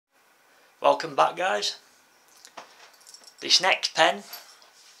Welcome back, guys. This next pen,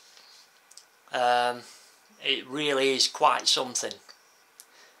 it really is quite something.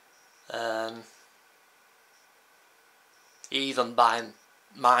 Even by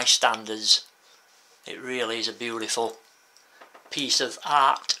my standards, it really is a beautiful piece of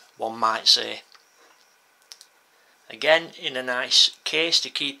art, one might say. Again, in a nice case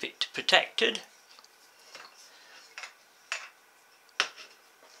to keep it protected.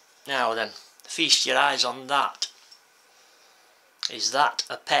 Now then, feast your eyes on that. Is that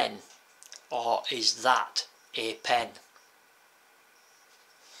a pen, or is that a pen?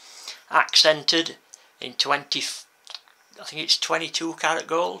 Accented in I think it's 22 karat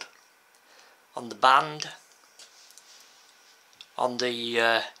gold on the band, on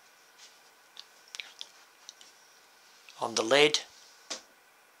the lid,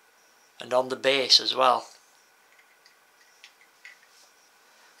 and on the base as well.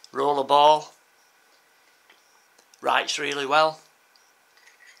 Roller ball writes really well,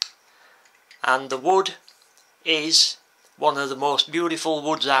 and the wood is one of the most beautiful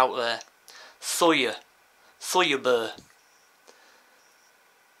woods out there. Thuya burr.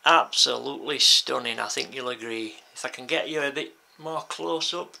 Absolutely stunning, I think you'll agree. If I can get you a bit more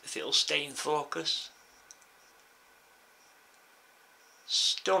close up, if it'll stay in focus.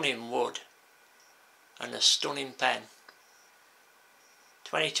 Stunning wood and a stunning pen.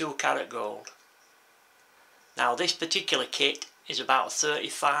 22 karat gold. Now this particular kit is about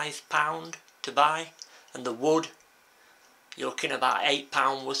 £35 to buy, and the wood, you're looking about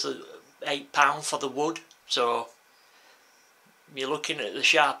 £8 worth of £8 for the wood, so you're looking at the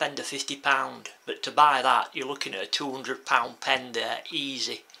sharp end of £50. But to buy that, you're looking at a £200 pen there,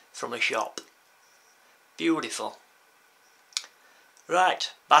 easy, from a shop. Beautiful. Right,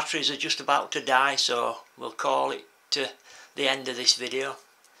 batteries are just about to die, so we'll call it to the end of this video.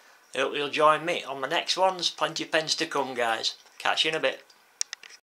 I hope you'll join me on my next ones. Plenty of pens to come, guys. Catch you in a bit.